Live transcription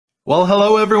Well,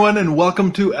 hello everyone, and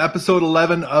welcome to episode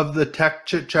 11 of the Tech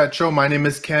ChitChat Show. My name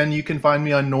is Ken. You can find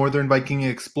me on Northern Viking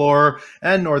Explorer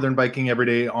and Northern Viking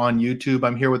Everyday on YouTube.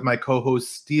 I'm here with my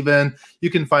co-host Steven. You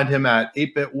can find him at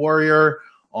 8-Bit Warrior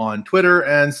on Twitter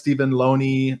and Steven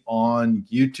Loney on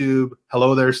YouTube.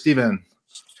 Hello there, Steven.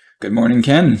 Good morning,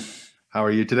 Ken. How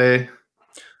are you today?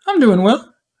 I'm doing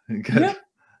well. Good.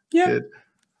 Yeah. Good.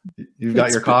 You've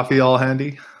got your coffee all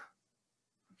handy?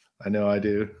 I know I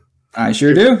do. I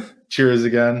sure do. Cheers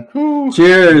again.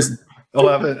 Cheers.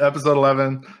 Episode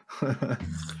 11.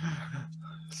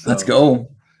 Let's go.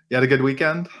 You had a good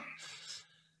weekend?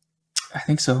 I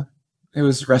think so. It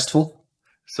was restful.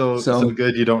 So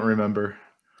good you don't remember.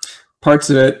 Parts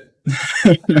of it.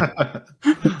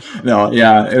 No,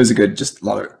 yeah, it was just a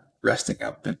lot of resting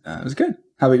up, and it was good.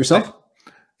 How about yourself?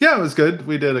 Yeah, it was good.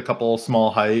 We did a couple small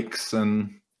hikes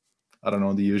and I don't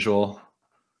know, the usual.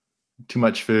 Too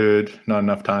much food, not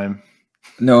enough time.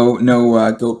 No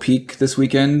Goat Peak this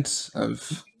weekend?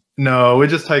 No, we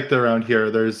just hiked around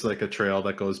here. There's like a trail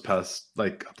that goes past,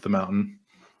 like, up the mountain.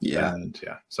 Yeah. And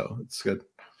yeah, so it's good.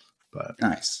 But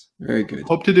nice. Very good.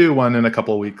 Hope to do one in a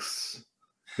couple of weeks.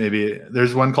 Maybe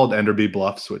there's one called Enderby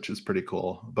Bluffs, which is pretty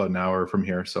cool, about an hour from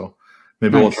here. So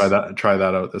maybe we'll try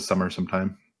that out this summer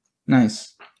sometime.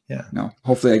 Nice. Yeah. No,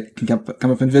 hopefully I can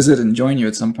come up and visit and join you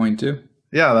at some point too.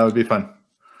 Yeah, that would be fun.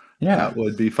 Yeah. That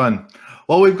would be fun.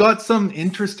 Well, we've got some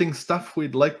interesting stuff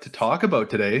we'd like to talk about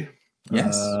today.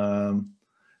 Yes.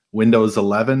 Windows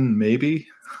 11, maybe.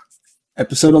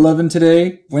 Episode 11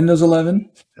 today, Windows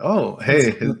 11. Oh,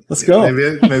 hey. Let's go.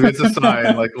 Maybe it's a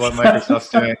sign, like what Microsoft's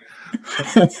doing.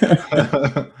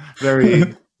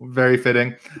 Very, very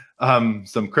fitting.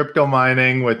 Some crypto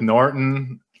mining with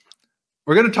Norton.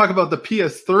 We're going to talk about the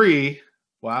PS3.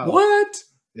 Wow. What?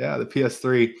 Yeah, the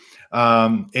PS3.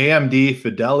 AMD,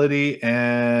 Fidelity,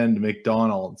 and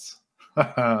McDonald's.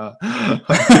 I'm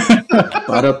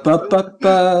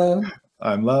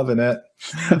loving it.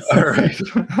 All right.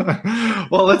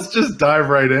 Well, let's just dive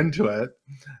right into it.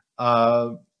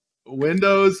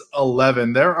 Windows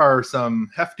 11. There are some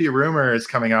hefty rumors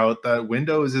coming out that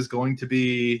Windows is going to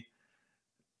be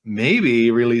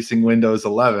maybe releasing Windows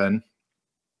 11.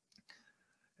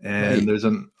 And there's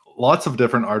lots of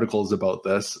different articles about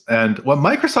this. And what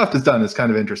Microsoft has done is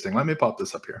kind of interesting. Let me pop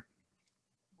this up here.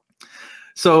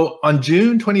 So on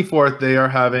June 24th, they are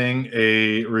having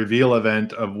a reveal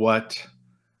event of what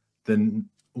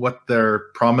they're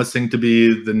promising to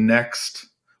be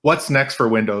what's next for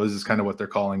Windows is kind of what they're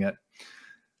calling it.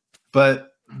 But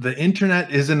the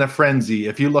internet is in a frenzy.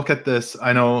 If you look at this,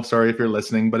 I know, sorry if you're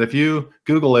listening, but if you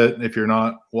Google it, if you're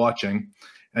not watching,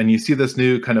 and you see this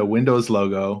new kind of Windows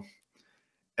logo,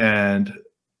 and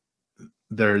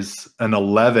there's an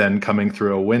 11 coming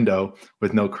through a window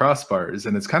with no crossbars.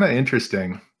 And it's kind of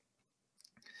interesting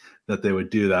that they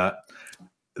would do that.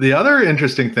 The other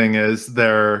interesting thing is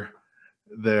their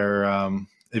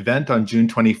event on June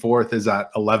 24th is at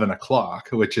 11 o'clock,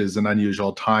 which is an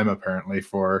unusual time apparently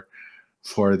for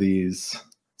these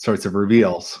sorts of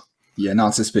reveals. Yeah,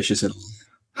 not suspicious at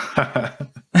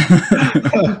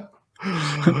all.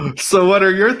 So what are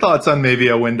your thoughts on maybe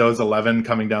a Windows 11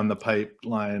 coming down the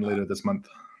pipeline later this month?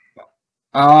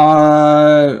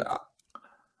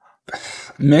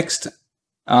 Mixed.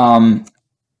 I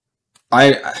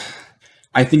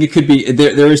think it could be,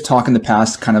 there is talk in the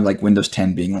past kind of like Windows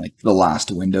 10 being like the last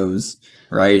Windows,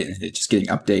 right? It's just getting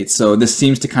updates. So this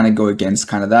seems to kind of go against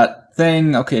kind of that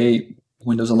thing. Okay,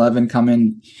 Windows 11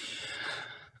 coming.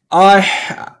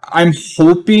 I'm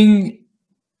hoping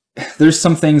there's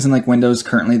some things in like Windows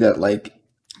currently that like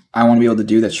I want to be able to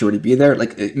do that should already be there.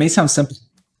 Like it may sound simple,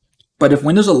 but if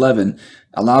Windows 11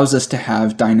 allows us to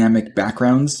have dynamic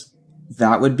backgrounds,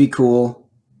 that would be cool.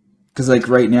 Because like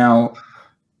right now,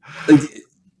 you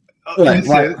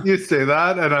say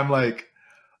that, and I'm like,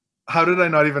 how did I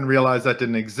not even realize that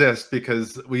didn't exist?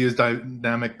 Because we use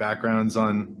dynamic backgrounds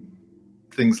on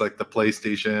things like the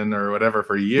PlayStation or whatever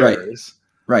for years.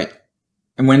 Right.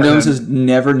 And Windows has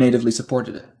never natively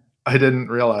supported it. I didn't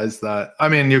realize that. I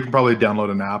mean, you can probably download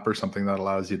an app or something that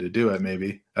allows you to do it,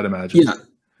 maybe, I'd imagine.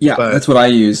 Yeah, but that's what I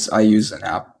use. I use an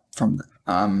app from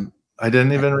I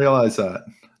didn't even realize that.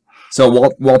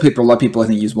 So wallpaper, a lot of people I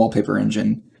think use Wallpaper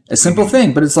Engine. A simple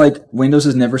thing, but it's like Windows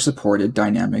has never supported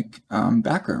dynamic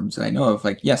backgrounds that I know of.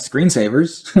 Like, yes,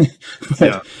 screensavers,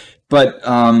 but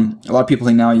a lot of people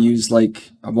now use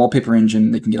like a Wallpaper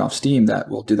Engine they can get off Steam that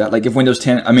will do that. Like if Windows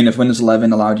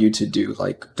 11 allowed you to do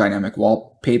like dynamic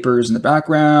wallpapers in the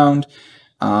background,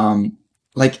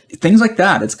 like things like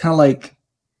that. It's kind of like,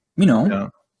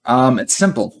 it's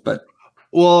simple, but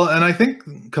well, and I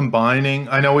think combining.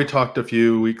 I know we talked a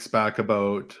few weeks back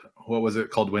about what was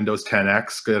it called? Windows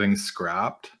 10X getting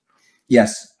scrapped.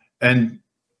 Yes. And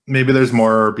maybe there's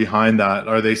more behind that.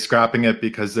 Are they scrapping it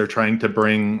because they're trying to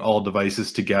bring all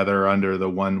devices together under the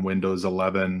one Windows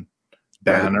 11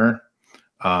 banner?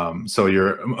 Right. So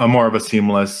you're a more of a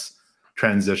seamless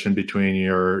transition between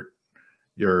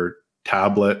your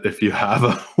tablet, if you have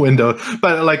a Windows,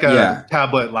 but like a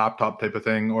tablet laptop type of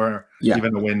thing, or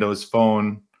even a Windows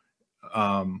phone.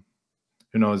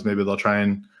 Who knows? Maybe they'll try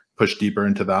and push deeper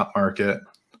into that market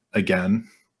again.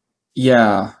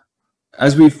 Yeah,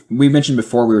 as we mentioned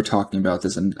before, we were talking about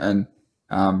this, and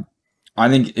I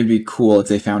think it'd be cool if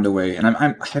they found a way. And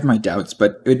I have my doubts,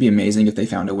 but it would be amazing if they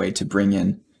found a way to bring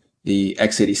in the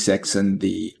x86 and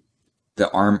the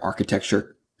ARM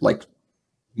architecture, like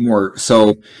more.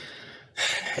 So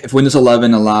if Windows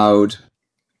 11 allowed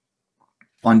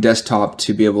on desktop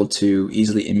to be able to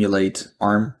easily emulate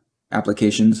ARM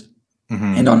applications,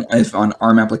 and if on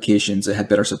ARM applications it had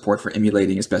better support for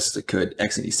emulating as best as it could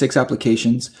x86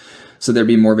 applications, so there'd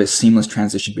be more of a seamless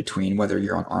transition between whether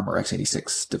you're on ARM or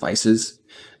x86 devices.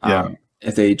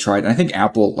 If they tried, and I think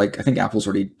Apple's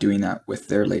already doing that with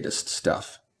their latest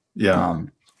stuff.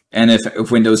 And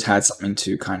if Windows had something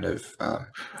to kind of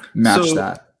match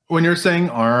that. When you're saying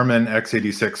ARM and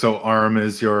x86, so ARM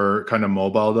is your kind of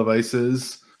mobile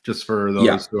devices, just for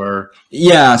those who are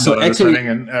so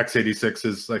x86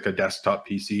 is like a desktop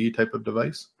PC type of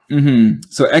device.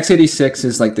 So x86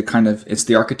 is like it's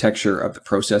the architecture of the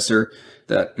processor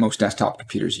that most desktop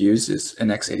computers use is an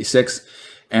x86,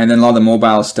 and then a lot of the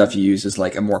mobile stuff you use is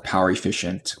like a more power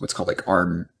efficient, what's called like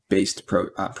ARM based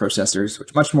processors,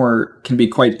 which much more can be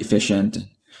quite efficient.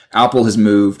 Apple has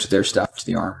moved their stuff to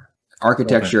the ARM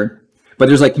architecture, but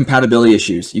there's like compatibility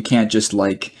issues. You can't just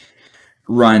like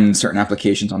run certain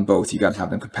applications on both. You got to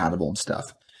have them compatible and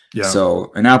stuff.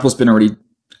 So, and Apple's been already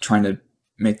trying to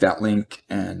make that link,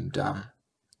 and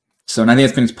so, and I think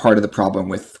it's been part of the problem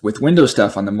with Windows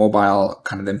stuff on the mobile,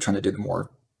 kind of them trying to do the more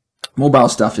mobile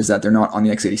stuff, is that they're not on the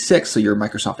x86, so your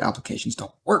Microsoft applications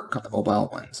don't work on the mobile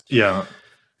ones.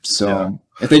 So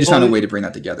if they just found a way to bring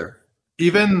that together.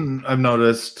 Even I've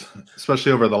noticed,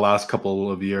 especially over the last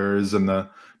couple of years in the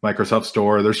Microsoft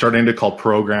Store, they're starting to call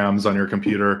programs on your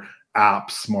computer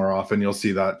apps more often. You'll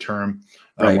see that term,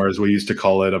 whereas we used to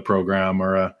call it a program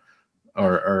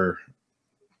or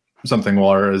something,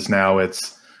 whereas now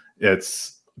it's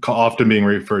often being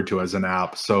referred to as an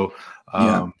app. So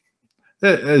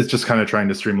it's just kind of trying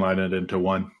to streamline it into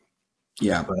one.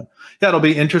 But it'll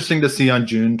be interesting to see on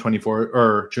June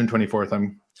 24th.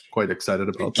 I'm quite excited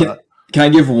about that. Can I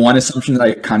give one assumption that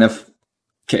I kind of...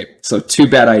 Okay, so two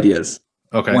bad ideas.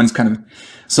 Okay. One's kind of...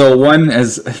 So one,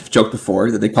 as I've joked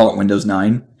before, that they call it Windows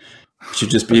 9. Should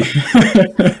just be...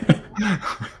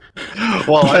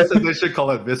 Well, I said they should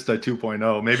call it Vista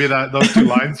 2.0. Maybe those two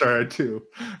lines are it too.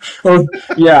 Well,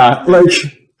 like...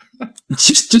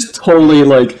 just totally,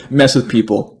 like, mess with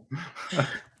people.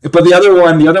 But the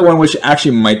other one, which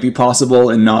actually might be possible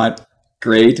and not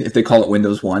great, if they call it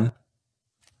Windows 1.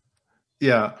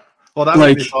 Well, that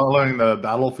might be following the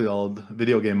Battlefield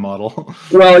video game model.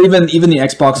 Well, even the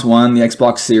Xbox One, the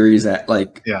Xbox Series,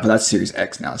 but that's Series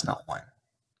X now. It's not one.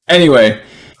 Anyway,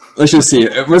 let's just see.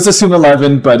 Let's assume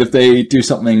 11, but if they do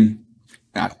something,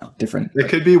 I don't know, different. It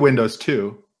could be Windows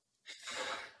 2.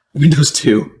 Windows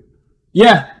 2.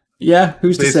 Yeah.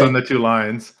 Who's to say? Based on the two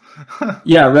lines.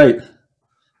 Right.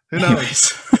 Who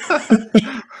knows?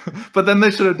 But then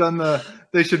they should have done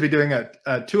they should be doing it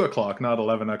at 2 o'clock, not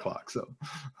 11 o'clock. So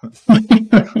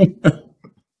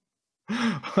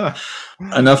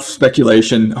enough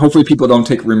speculation. Hopefully people don't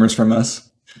take rumors from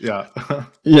us. Yeah.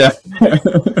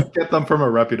 Get them from a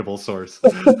reputable source.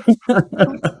 All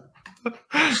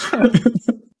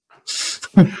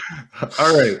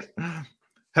right.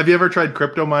 Have you ever tried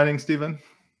crypto mining, Stephen?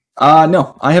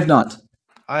 No, I have not.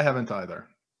 I haven't either.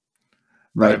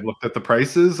 Right. I've looked at the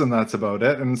prices and that's about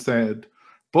it, and said,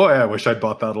 boy, I wish I'd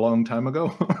bought that a long time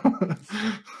ago.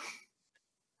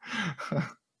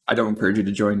 I don't encourage you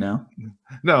to join now.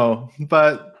 No,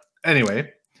 but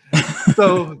anyway,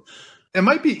 so it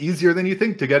might be easier than you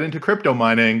think to get into crypto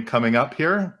mining coming up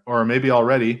here, or maybe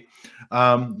already.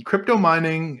 Crypto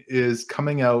mining is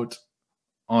coming out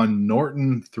on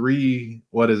Norton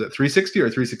 360 or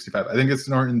 365? I think it's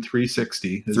Norton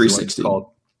 360. 360. It's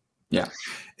called. Yeah.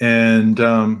 And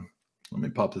let me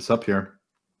pop this up here.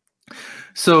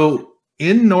 So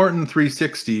in Norton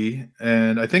 360,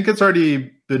 and I think it's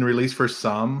already been released for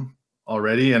some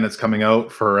already, and it's coming out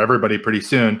for everybody pretty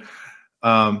soon.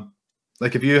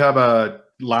 Like if you have a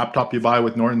laptop you buy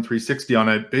with Norton 360 on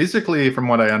it, basically from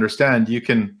what I understand, you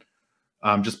can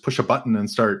just push a button and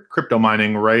start crypto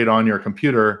mining right on your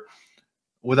computer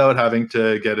without having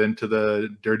to get into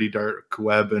the dirty dark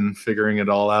web and figuring it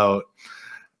all out.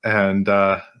 And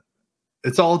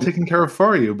it's all taken care of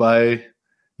for you by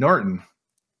Norton.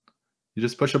 You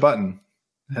just push a button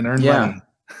and earn money.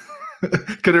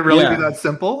 Could it really be that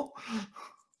simple?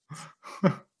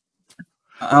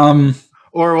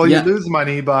 Or will you lose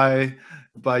money by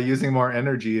using more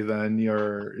energy than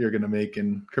you're going to make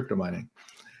in crypto mining?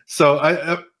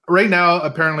 So right now,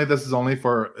 apparently this is only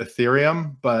for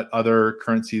Ethereum, but other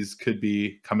currencies could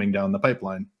be coming down the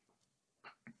pipeline.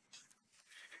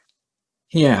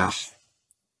 Yeah.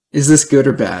 Is this good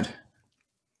or bad?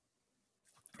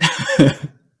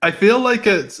 I feel like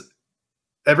it's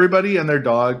everybody and their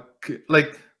dog.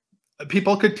 Like,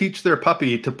 people could teach their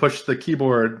puppy to push the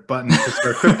keyboard button to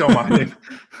start crypto mining.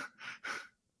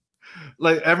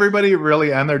 Like, everybody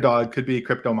really and their dog could be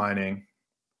crypto mining.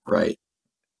 Right.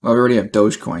 Well, we already have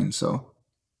Dogecoin, so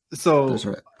that's a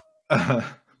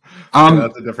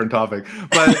different topic.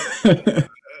 But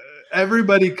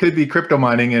everybody could be crypto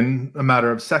mining in a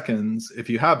matter of seconds if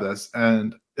you have this.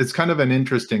 And it's kind of an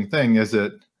interesting thing, is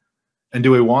it? And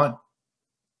do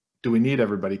we need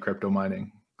everybody crypto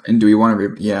mining? And do we want to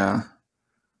be,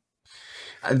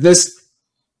 this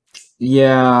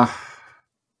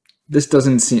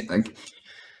doesn't seem like,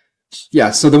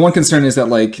 so the one concern is that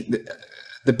like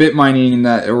the bit mining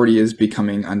that already is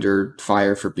becoming under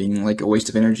fire for being like a waste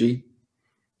of energy.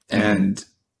 And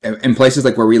in places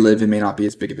like where we live, it may not be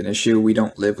as big of an issue. We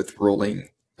don't live with rolling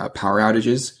power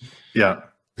outages. Yeah.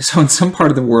 So in some part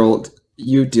of the world,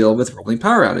 you deal with rolling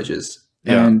power outages.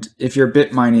 Yeah. And if you're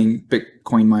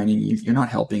Bitcoin mining, you're not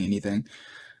helping anything.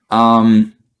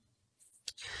 And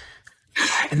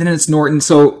then it's Norton.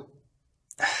 So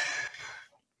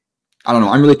I don't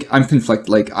know. I'm conflicted.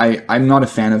 Like I'm not a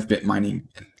fan of bit mining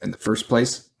in the first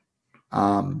place.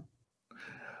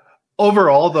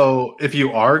 Overall, though, if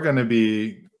you are going to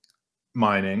be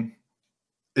mining,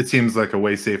 it seems like a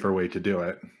way safer way to do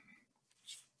it.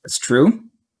 That's true.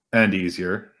 And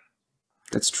easier.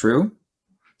 That's true.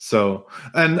 So,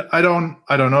 and I don't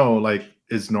know, like,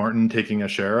 is Norton taking a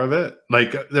share of it?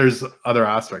 Like, there's other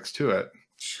aspects to it.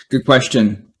 Good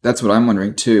question. That's what I'm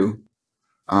wondering too.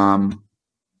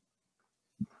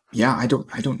 Yeah, I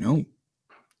don't know.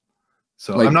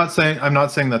 So like, I'm not saying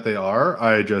that they are.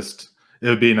 It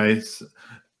would be nice.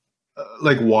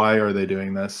 Like, why are they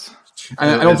doing this?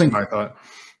 I don't think my thought.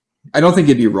 I don't think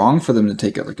it'd be wrong for them to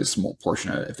take like a small portion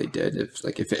of it if they did. If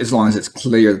as long as it's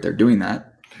clear that they're doing that.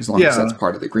 As long as that's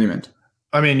part of the agreement.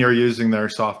 I mean, you're using their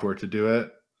software to do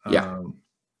it. And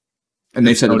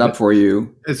they set it up for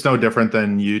you. It's no different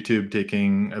than YouTube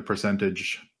taking a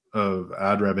percentage of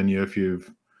ad revenue if you're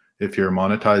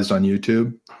monetized on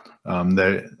YouTube.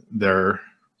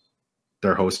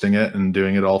 They're hosting it and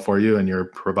doing it all for you, and you're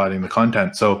providing the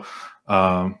content. So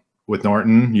with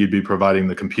Norton, you'd be providing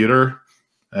the computer,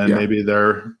 and maybe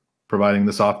they're providing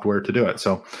the software to do it.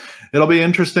 So it'll be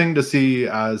interesting to see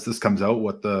as this comes out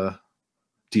what the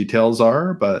details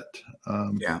are, but I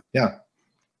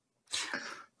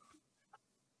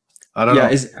don't know.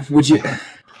 Would you?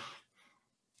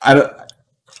 I don't.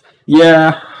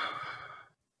 Yeah,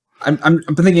 I'm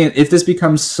thinking if this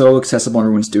becomes so accessible and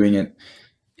everyone's doing it,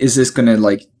 is this going to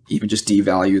like even just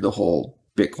devalue the whole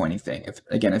Bitcoining thing? If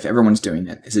everyone's doing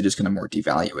it, is it just going to more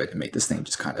devalue it and make this thing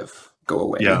just kind of go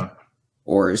away? Yeah.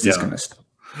 Or is this going to?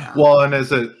 Well, and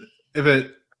if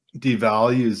it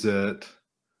devalues it,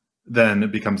 then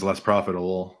it becomes less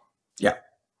profitable. Yeah.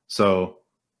 So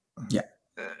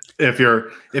if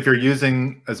you're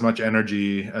using as much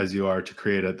energy as you are to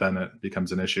create it, then it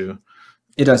becomes an issue.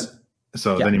 It does.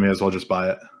 So then you may as well just buy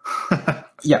it.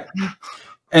 Yeah.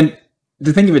 And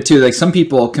the thing of it too, like some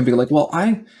people can be like, well,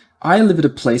 I live at a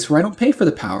place where I don't pay for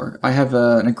the power. I have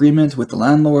an agreement with the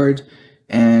landlord,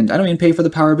 and I don't even pay for the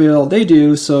power bill. They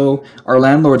do. So our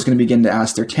landlord's going to begin to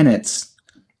ask their tenants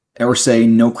or say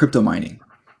no crypto mining.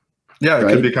 Yeah,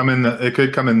 it could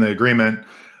come in the agreement.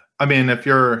 I mean, if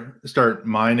you start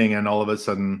mining and all of a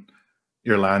sudden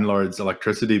your landlord's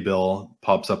electricity bill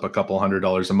pops up a couple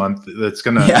 $100 a month, it's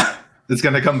gonna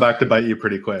come back to bite you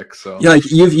pretty quick. So like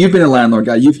you've been a landlord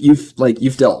guy.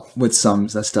 You've dealt with some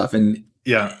of that stuff, and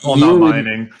not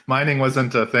mining. Mining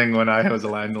wasn't a thing when I was a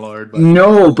landlord. But.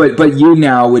 No, but you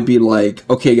now would be like,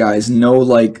 okay, guys, no,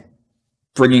 like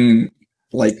bringing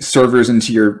like servers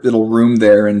into your little room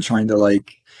there and trying to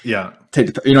like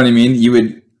take the, you know what I mean? You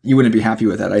wouldn't be happy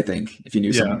with that, I think, if you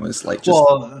knew someone was like just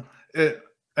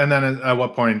and then at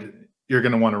what point you're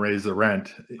going to want to raise the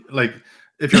rent? Like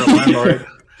if you're a landlord,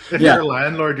 you're a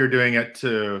landlord, you're doing it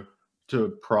to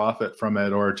to profit from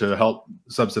it or to help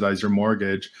subsidize your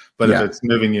mortgage. But if it's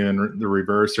moving you in the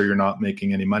reverse, or you're not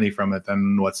making any money from it,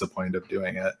 then what's the point of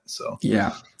doing it? So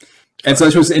yeah. And so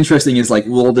what's interesting is like,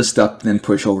 will this stuff then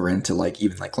push over into like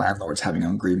even like landlords having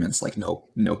agreements like no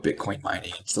Bitcoin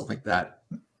mining and stuff like that?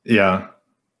 Yeah,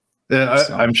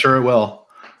 I'm sure it will,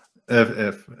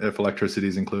 if electricity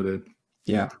is included.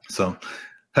 Yeah. So,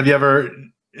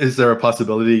 is there a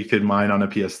possibility you could mine on a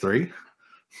PS3?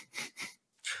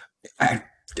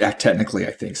 Technically,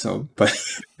 I think so, but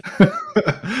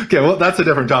okay, well, that's a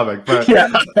different topic. But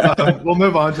we'll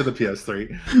move on to the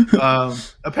PS3.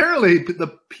 Apparently,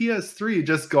 the PS3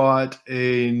 just got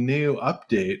a new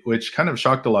update, which kind of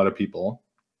shocked a lot of people.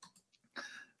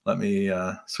 Let me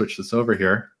switch this over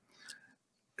here.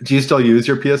 Do you still use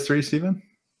your PS3, Stephen?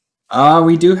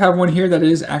 We do have one here that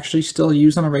is actually still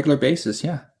used on a regular basis.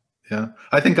 Yeah. Yeah,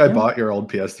 I think I bought your old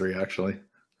PS3 actually.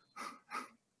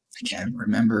 I can't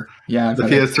remember. Yeah, the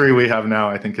PS3 we have now,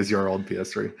 I think, is your old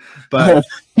PS3, but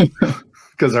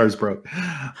because ours broke,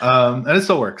 and it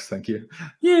still works. Thank you.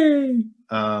 Yay!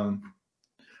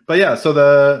 But yeah,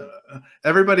 so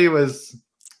everybody was.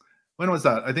 When was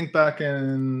that? I think back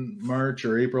in March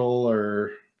or April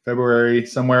or February,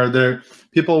 somewhere there.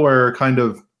 People were kind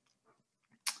of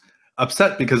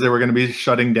upset because they were going to be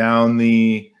shutting down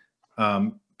the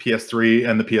PS3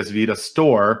 and the PS Vita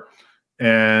store,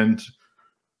 and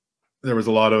there was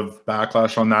a lot of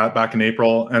backlash on that back in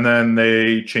April, and then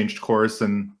they changed course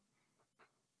and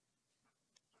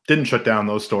didn't shut down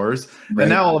those stores. Right.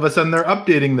 And now all of a sudden they're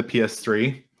updating the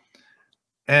PS3.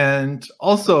 And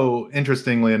also,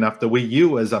 interestingly enough, the Wii U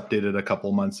was updated a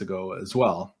couple months ago as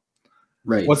well.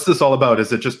 Right. What's this all about?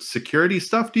 Is it just security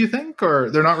stuff, do you think?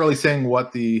 Or they're not really saying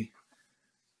what the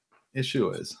issue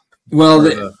is?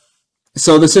 Well,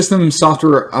 so the system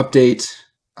software update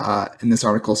in this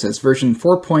article says version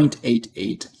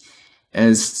 4.88,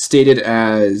 as stated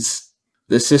as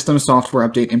the system software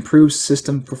update improves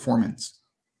system performance.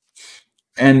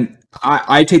 And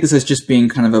I take this as just being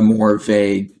kind of a more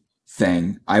vague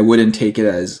thing. I wouldn't take it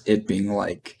as it being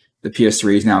like the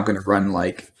PS3 is now going to run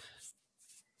like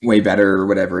way better or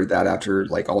whatever that after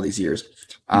like all these years.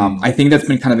 I think that's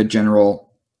been kind of a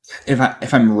general,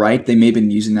 if I'm right, they may have been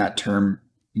using that term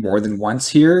more than once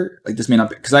here. Like this may not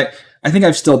be, because I think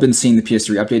I've still been seeing the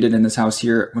PS3 updated in this house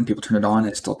here. When people turn it on,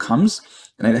 it still comes.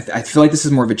 And I feel like this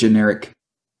is more of a generic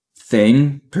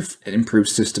thing. It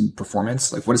improves system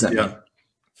performance. Like, what does that mean?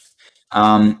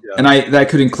 And that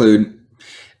could include,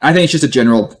 I think it's just a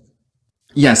general,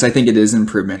 yes, I think it is an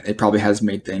improvement. It probably has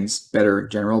made things better in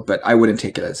general, but I wouldn't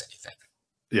take it as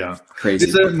anything crazy.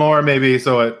 Is it more maybe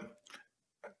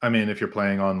I mean, if you're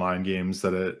playing online games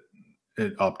that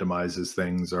it optimizes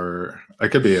things, or it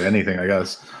could be anything, I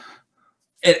guess.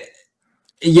 It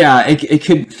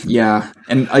could,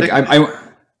 and like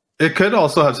it could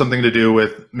also have something to do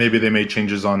with maybe they made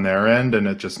changes on their end, and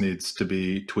it just needs to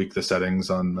be tweak the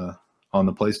settings on the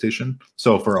PlayStation.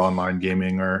 So for online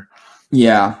gaming, or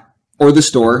the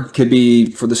store, could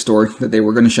be for the store that they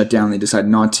were going to shut down, they decided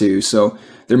not to. So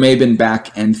there may have been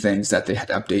back end things that they had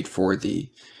to update for the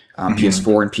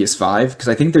PS4 and PS5, because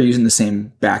I think they're using the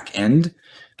same back end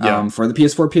for the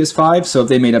PS4, PS5. So if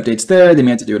they made updates there, they may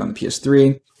have to do it on the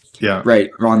PS3. Yeah. Right.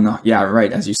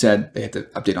 Right. As you said, they have to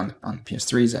update on the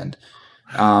PS3's end.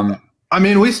 I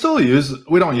mean, we don't use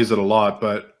it a lot,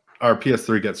 but our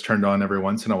PS3 gets turned on every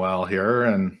once in a while here,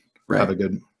 and have a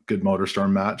good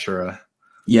MotorStorm match or a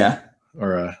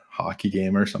hockey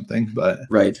game or something. But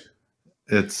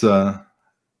it's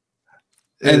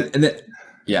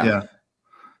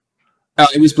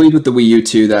it was believed with the Wii U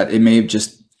too that it may have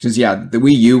just, because the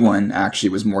Wii U one actually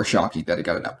was more shocking that it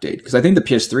got an update, because I think the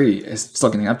PS3 is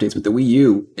still getting updates, but the Wii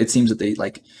U, it seems that they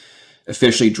like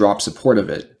officially dropped support of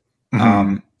it,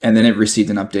 and then it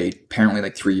received an update apparently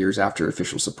like 3 years after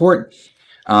official support.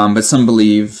 But some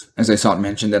believe, as I saw it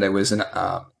mentioned, that it was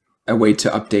a way to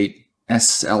update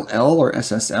SLL or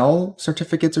SSL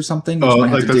certificates or something. Oh,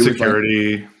 like the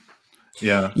security.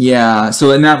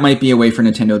 So and that might be a way for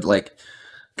Nintendo to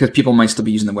because people might still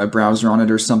be using the web browser on it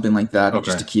or something like that,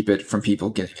 just to keep it from people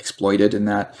getting exploited in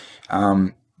that.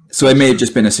 So it may have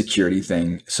just been a security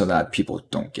thing so that people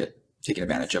don't get taken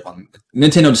advantage of.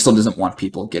 Nintendo still doesn't want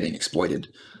people getting exploited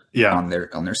on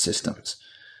their systems.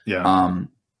 But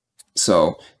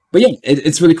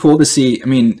it's really cool to see. I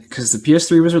mean, because the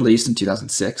PS3 was released in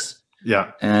 2006.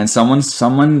 And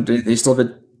someone they still have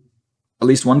at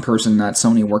least one person at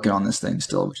Sony working on this thing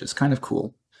still, which is kind of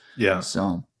cool.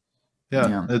 So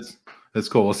it's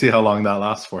cool. We'll see how long that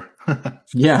lasts for.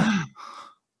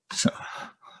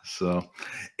 So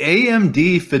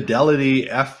AMD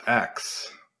FidelityFX.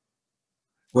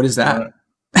 What is that?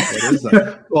 What is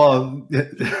that? Well,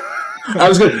 I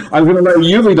was gonna let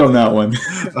you lead on that one.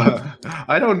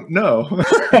 I don't know.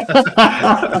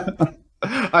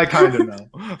 I kind of know.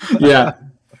 Yeah.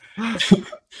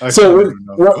 So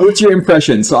what's your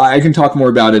impression? So I can talk more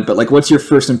about it, but like, what's your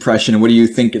first impression and what do you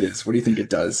think it is? What do you think it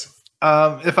does?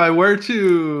 If I were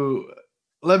to,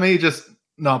 let me just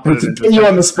not put it into you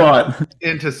on the spot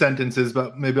into sentences,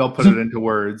 but maybe I'll put it into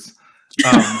words.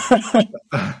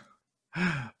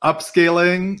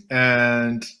 Upscaling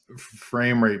and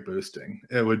frame rate boosting.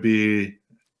 It would be,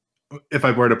 if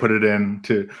I were to put it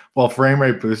into, well, frame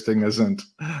rate boosting isn't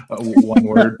one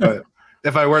word, but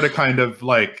if I were to kind of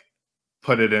like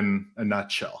put it in a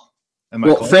nutshell.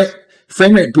 Well,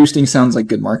 frame rate boosting sounds like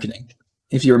good marketing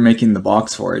if you were making the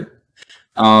box for it.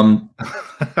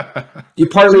 You're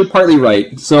partly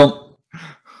right. So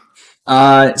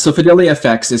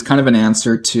FidelityFX is kind of an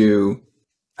answer to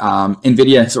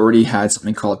NVIDIA has already had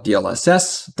something called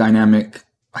DLSS, dynamic,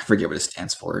 I forget what it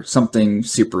stands for, something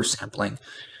super sampling.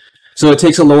 So it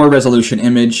takes a lower resolution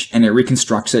image and it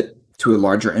reconstructs it to a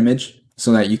larger image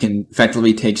so that you can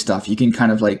effectively take stuff. You can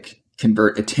kind of like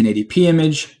convert a 1080p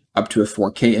image up to a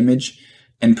 4K image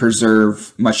and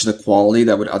preserve much of the quality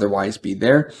that would otherwise be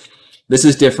there. This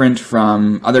is different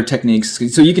from other techniques.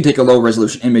 So you can take a low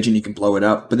resolution image and you can blow it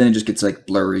up, but then it just gets like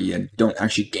blurry and don't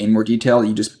actually gain more detail.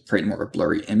 You just create more of a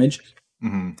blurry image.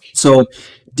 Mm-hmm. So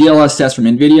DLSS from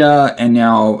NVIDIA and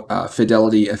now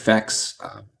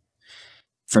FidelityFX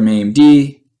from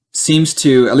AMD seems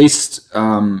to, at least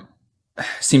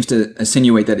seems to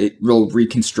insinuate that it will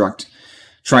reconstruct,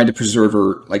 trying to preserve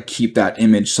or like keep that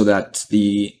image so that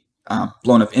the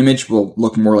blown up image will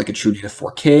look more like a true native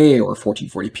 4K or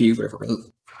 1440p,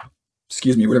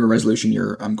 whatever resolution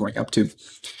you're going up to.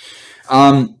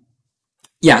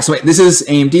 Yeah, so this is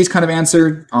AMD's kind of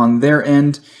answer on their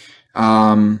end,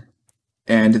 and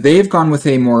they've gone with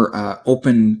a more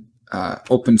open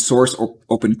source or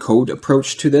open code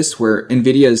approach to this, where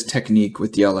NVIDIA's technique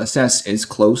with DLSS is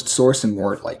closed source and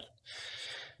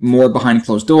more behind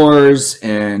closed doors,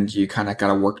 and you kind of got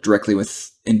to work directly with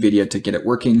NVIDIA to get it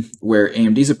working, where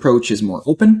AMD's approach is more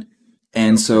open.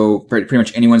 And so pretty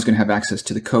much anyone's going to have access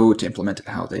to the code to implement it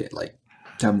how they like,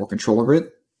 to have more control over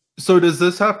it. So does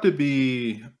this have to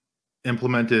be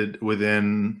implemented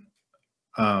within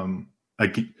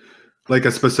like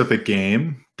a specific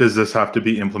game? Does this have to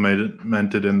be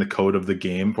implemented in the code of the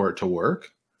game for it to work?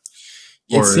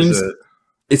 It seems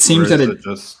that it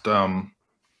just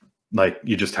like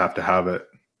you just have to have it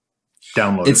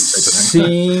downloaded. It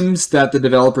seems that the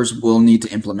developers will need to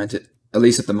implement it, at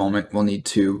least at the moment, will need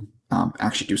to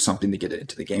actually do something to get it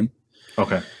into the game.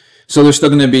 Okay. So there's still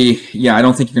going to be, yeah, I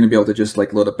don't think you're going to be able to just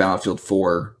like load up Battlefield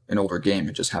 4, an older game,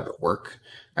 and just have it work.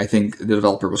 I think the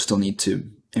developer will still need to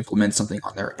implement something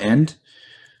on their end.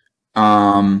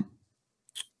 But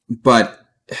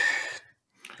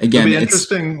again, it'll be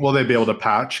interesting. Will they be able to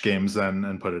patch games then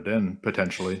and put it in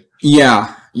potentially?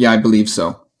 Yeah, I believe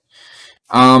so.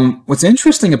 What's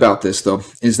interesting about this though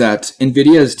is that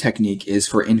NVIDIA's technique is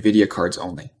for NVIDIA cards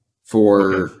only,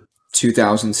 for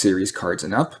 2000 series cards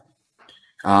and up.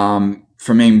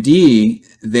 From AMD,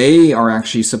 they are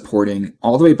actually supporting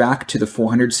all the way back to the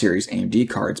 400 series AMD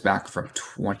cards back from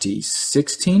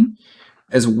 2016,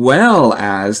 as well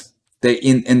as they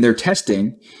in their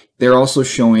testing, they're also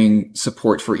showing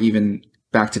support for even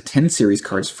back to 10 series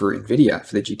cards for NVIDIA,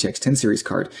 for the GTX 10 series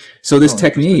card. So this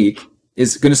technique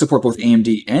is going to support both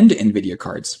AMD and NVIDIA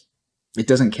cards. It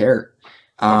doesn't care.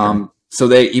 So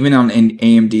they, even on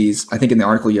AMD's, I think in the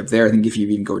article you have there, I think if you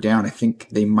even go down, I think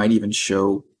they might even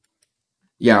show,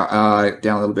 down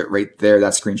a little bit right there,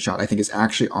 that screenshot, I think is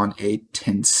actually on a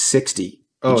 1060,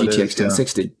 GTX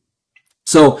 1060.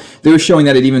 So they're showing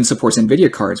that it even supports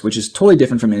NVIDIA cards, which is totally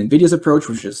different from NVIDIA's approach,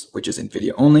 which is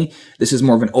NVIDIA only. This is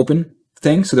more of an open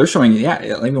thing. So they're showing,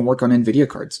 it'll even work on NVIDIA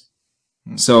cards.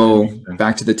 So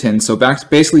back to the 10. So back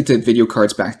basically to video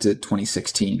cards back to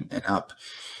 2016 and up.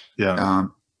 Yeah.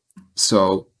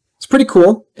 So it's pretty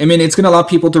cool. I mean, it's going to allow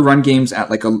people to run games at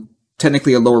like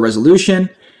technically a lower resolution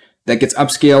that gets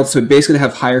upscaled. So basically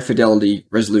have higher fidelity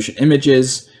resolution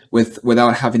images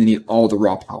without having to need all the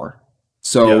raw power.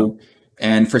 So,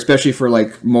 and especially for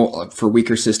like for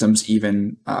weaker systems,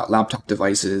 even laptop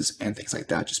devices and things like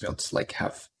that, just be able to like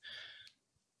have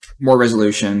more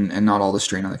resolution and not all the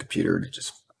strain on the computer. And it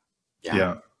just,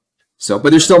 So, but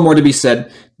there's still more to be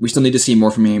said. We still need to see more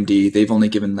from AMD. They've only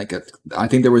given like I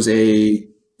think there was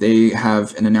they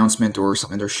have an announcement or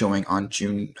something they're showing on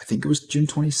June, I think it was June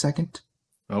 22nd.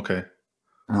 Okay.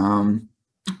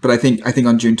 But I think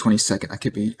on June 22nd, I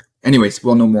could be, anyways,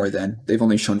 we'll know more then. They've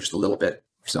only shown just a little bit.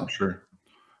 So sure.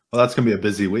 Well, that's going to be a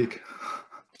busy week.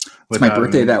 It's my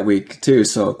birthday that week too,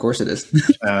 so of course it is.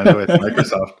 And with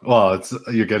Microsoft, well,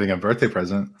 you're getting a birthday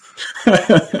present.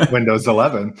 Windows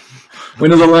 11.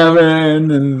 Windows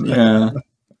 11, and yeah.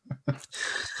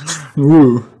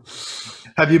 Ooh.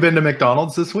 Have you been to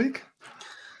McDonald's this week?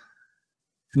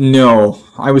 No,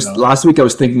 last week I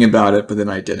was thinking about it, but then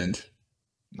I didn't.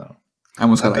 No, I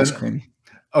almost got ice cream.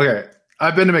 Okay,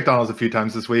 I've been to McDonald's a few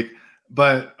times this week,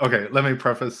 but okay, let me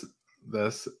preface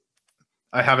this.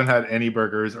 I haven't had any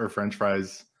burgers or French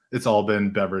fries. It's all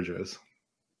been beverages.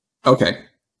 Okay.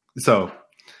 So,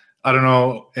 I don't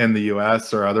know in the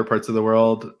US or other parts of the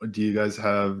world, do you guys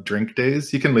have drink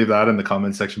days? You can leave that in the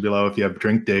comment section below if you have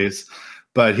drink days.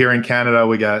 But here in Canada,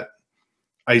 we get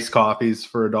iced coffees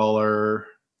for $1.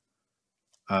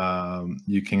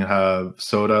 You can have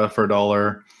soda for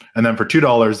 $1. And then for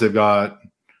 $2, they've got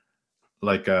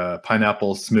like a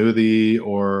pineapple smoothie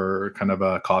or kind of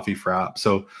a coffee frap.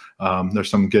 So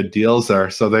there's some good deals there.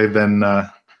 So they've been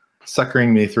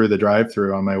suckering me through the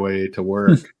drive-through on my way to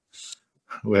work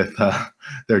with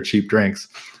their cheap drinks.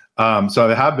 So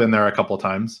I have been there a couple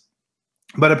times.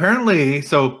 But apparently,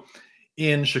 so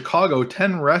in Chicago,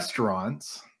 10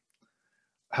 restaurants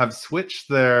have switched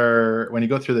when you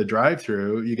go through the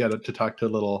drive-through, you get to talk to a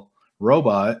little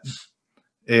robot,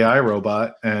 AI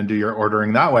robot, and do your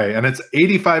ordering that way. And it's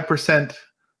 85%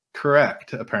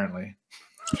 correct, apparently.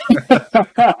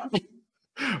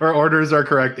 Our orders are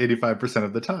correct 85%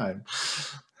 of the time.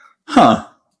 Huh.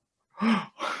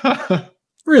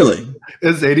 Really?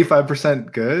 Is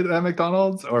 85% good at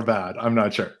McDonald's or bad? I'm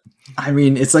not sure. I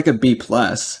mean, it's like a B+.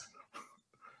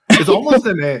 It's almost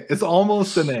an A. It's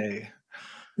almost an A.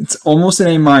 It's almost an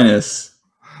A-.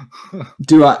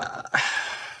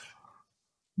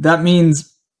 That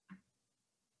means,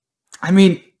 I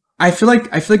mean, I feel like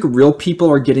real people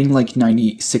are getting like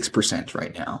 96%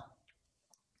 right now.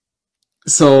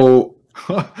 So,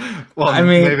 well, I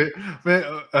mean,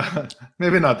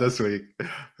 maybe not this week.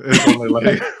 It's only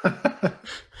like.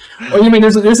 Well, you mean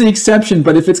there's an exception,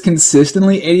 but if it's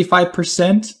consistently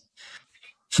 85%,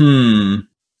 I'm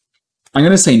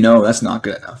gonna say no. That's not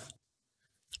good enough.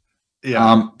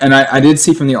 Yeah. And I did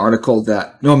see from the article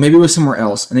that maybe it was somewhere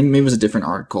else. I think maybe it was a different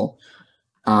article.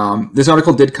 This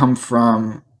article did come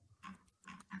from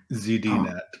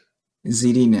ZDNet.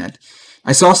 ZDNet.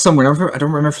 I saw somewhere. I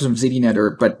don't remember if it was from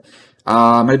ZDNet but it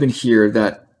might have been here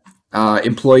that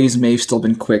employees may have still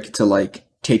been quick to like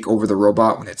take over the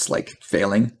robot when it's like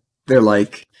failing. They're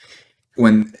like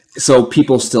so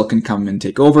people still can come and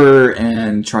take over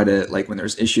and try to like when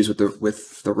there's issues with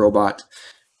the robot.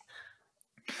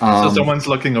 So someone's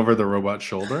looking over the robot's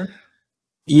shoulder?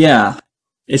 Yeah.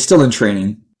 It's still in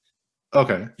training.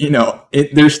 Okay.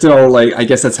 They're still like, I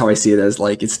guess that's how I see it as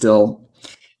like, it's still,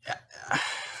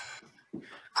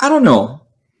 I don't know.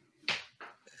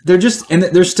 There's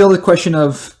still the question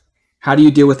of how do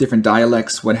you deal with different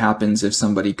dialects? What happens if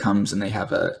somebody comes and they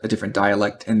have a different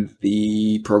dialect and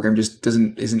the program just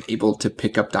isn't able to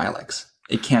pick up dialects?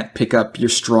 It can't pick up your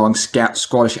strong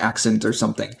Scottish accent or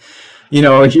something.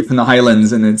 You're from the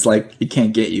Highlands and it's like, it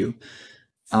can't get you.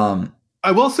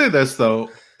 I will say this though.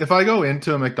 If I go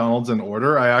into a McDonald's and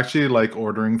order, I actually like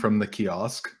ordering from the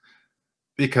kiosk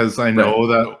because I know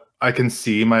that I can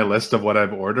see my list of what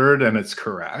I've ordered and it's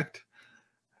correct.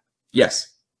 Yes.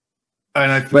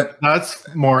 And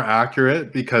that's more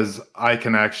accurate because I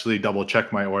can actually double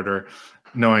check my order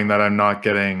knowing that I'm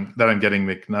getting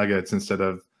McNuggets instead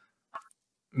of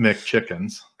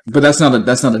McChickens. But that's not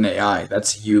an AI.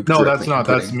 That's you. No, that's not.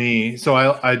 That's me. So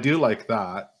I do like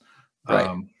that.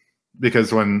 Right.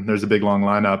 Because when there's a big long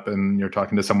lineup and you're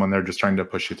talking to someone, they're just trying to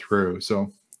push you through.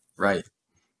 So right.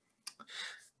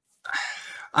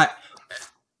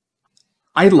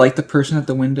 I like the person at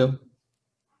the window.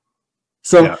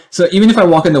 So even if I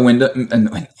walk in the window and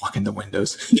walk into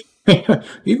Windows,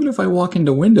 even if I walk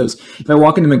into Windows, if I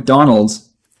walk into McDonald's,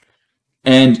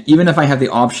 and even if I have the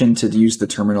option to use the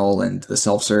terminal and the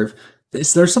self-serve,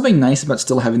 there's something nice about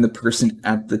still having the person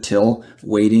at the till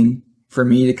waiting for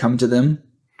me to come to them,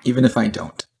 even if I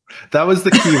don't. That was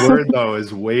the key word, though,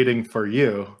 is waiting for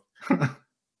you.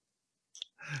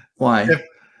 Why?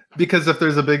 Because if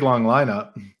there's a big, long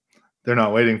lineup, they're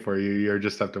not waiting for you. You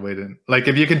just have to wait in. Like,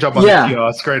 if you can jump on the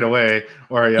kiosk right away,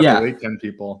 or you have to wait 10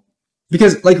 people.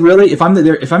 Because, like, really, if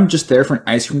I'm just there for an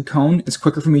ice cream cone, it's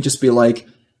quicker for me just to be like,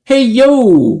 hey,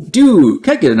 yo, dude,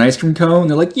 can I get an ice cream cone? And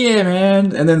they're like, yeah,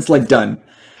 man. And then it's, like, done.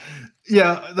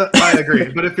 Yeah, I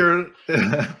agree. But if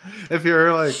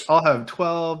you're like, I'll have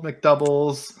 12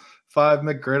 McDoubles, 5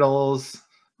 McGriddles,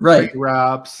 right,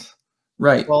 wraps,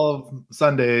 right, 12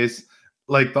 Sundays,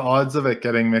 like the odds of it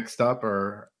getting mixed up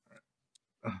are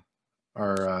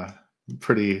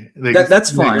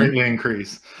That's fine. Greatly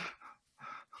increase.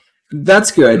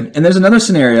 That's good. And there's another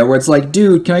scenario where it's like,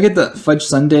 dude, can I get the fudge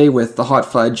sundae with the hot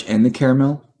fudge and the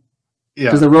caramel? Yeah.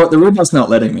 Because the robot's not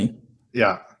letting me.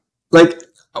 Yeah. Like,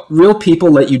 real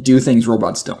people let you do things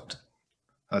robots don't.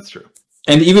 That's true.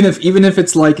 And even if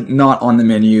it's like not on the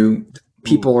menu,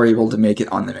 people are able to make it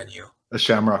on the menu. A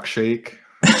shamrock shake.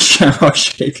 Shamrock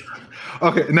shake.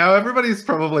 Okay, now everybody's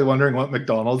probably wondering what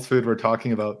McDonald's food we're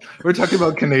talking about. We're talking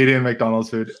about Canadian McDonald's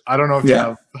food. I don't know if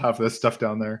you have this stuff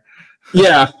down there.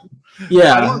 Yeah.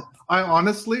 Yeah. I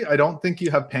honestly don't think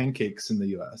you have pancakes in the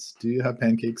US. Do you have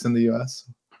pancakes in the US?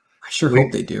 I sure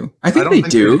hope they do. I think they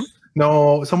do.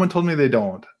 No, someone told me they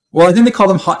don't. Well, I think they call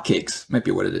them hotcakes. Might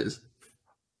be what it is.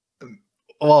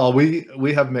 Well, we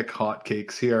have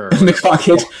McHotcakes here.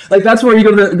 McHotcakes. Like that's where you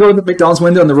go to the McDonald's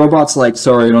window and the robot's like,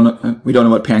 sorry, we don't know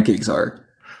what pancakes are.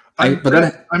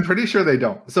 I'm pretty sure they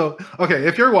don't. So, okay,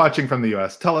 if you're watching from the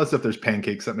US, tell us if there's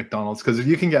pancakes at McDonald's, because if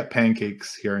you can get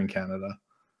pancakes here in Canada.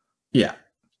 Yeah.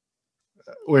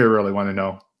 We really want to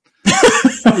know.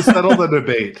 Settle the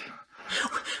debate.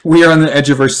 We are on the edge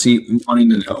of our seat wanting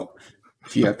to know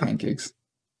if you have pancakes.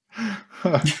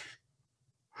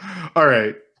 All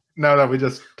right. Now that we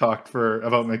just talked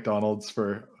about McDonald's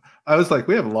I was like,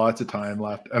 we have lots of time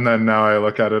left. And then now I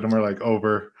look at it and we're like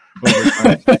over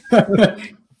time.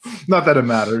 Not that it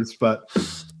matters, but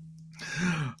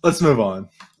let's move on.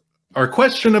 Our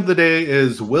question of the day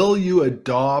is, will you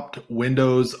adopt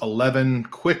Windows 11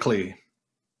 quickly?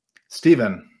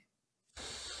 Steven.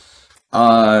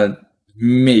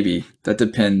 Maybe. That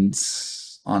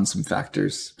depends on some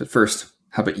factors. But first,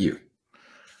 how about you?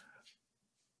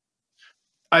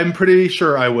 I'm pretty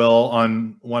sure I will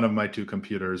on one of my two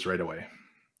computers right away.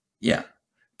 Yeah.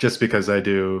 Just because I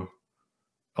do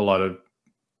a lot of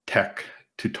tech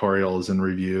tutorials and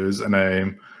reviews, and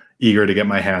I'm eager to get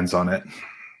my hands on it.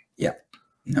 Yeah.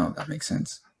 No, that makes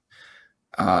sense.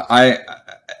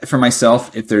 For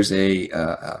myself, if there's an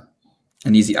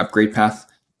easy upgrade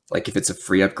path, like if it's a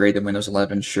free upgrade to Windows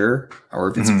 11, sure. Or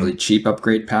if it's a really cheap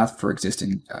upgrade path for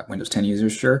existing Windows 10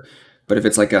 users, sure. But if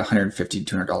it's like a $150,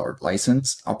 $200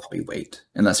 license, I'll probably wait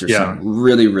unless there's some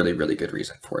really, really, really good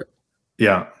reason for it.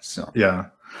 Yeah. So yeah,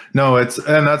 no, and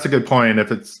that's a good point.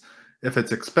 If it's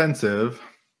expensive,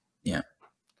 yeah.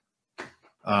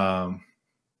 And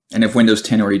if Windows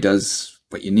 10 already does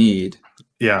what you need,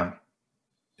 yeah.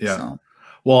 So.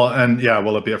 Well, and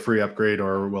will it be a free upgrade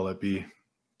or will it be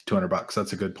 $200?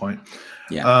 That's a good point.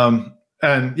 Yeah.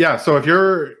 And so if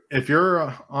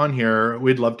you're on here,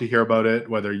 we'd love to hear about it,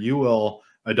 whether you will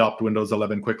adopt Windows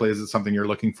 11 quickly. Is it something you're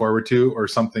looking forward to or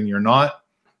something you're not?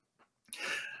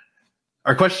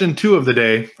 Our question 2 of the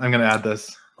day, I'm going to add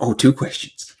this. Oh, 2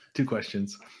 questions. 2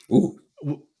 questions. Ooh.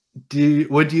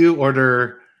 Would you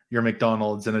order your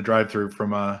McDonald's in a drive-thru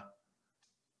from a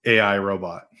AI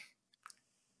robot?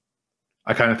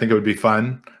 I kind of think it would be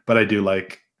fun, but I do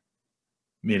like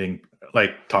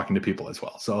talking to people as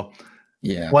well. So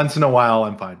yeah, once in a while,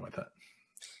 I'm fine with it.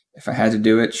 If I had to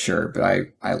do it, sure, but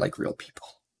I like real people.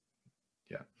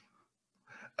 Yeah.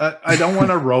 I don't want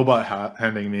a robot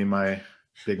handing me my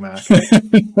Big Mac.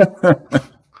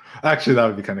 Actually, that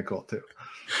would be kind of cool too.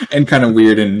 And kind of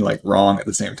weird and like wrong at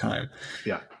the same time.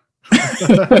 Yeah.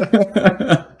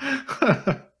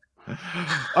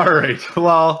 All right.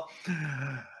 Well,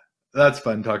 that's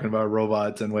fun talking about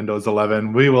robots and Windows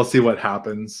 11. We will see what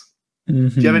happens. Do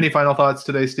you have any final thoughts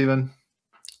today, Steven?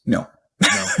 No.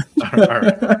 All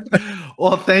right.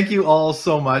 Well, thank you all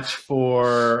so much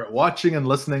for watching and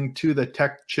listening to the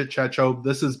Tech ChitChat Show.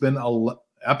 This has been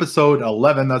episode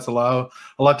 11. That's a lot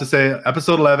to say.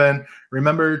 Episode 11.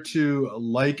 Remember to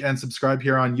like and subscribe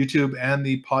here on YouTube and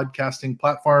the podcasting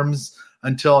platforms.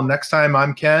 Until next time,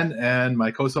 I'm Ken and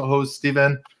my co-host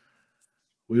Steven.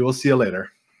 We will see you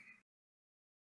later.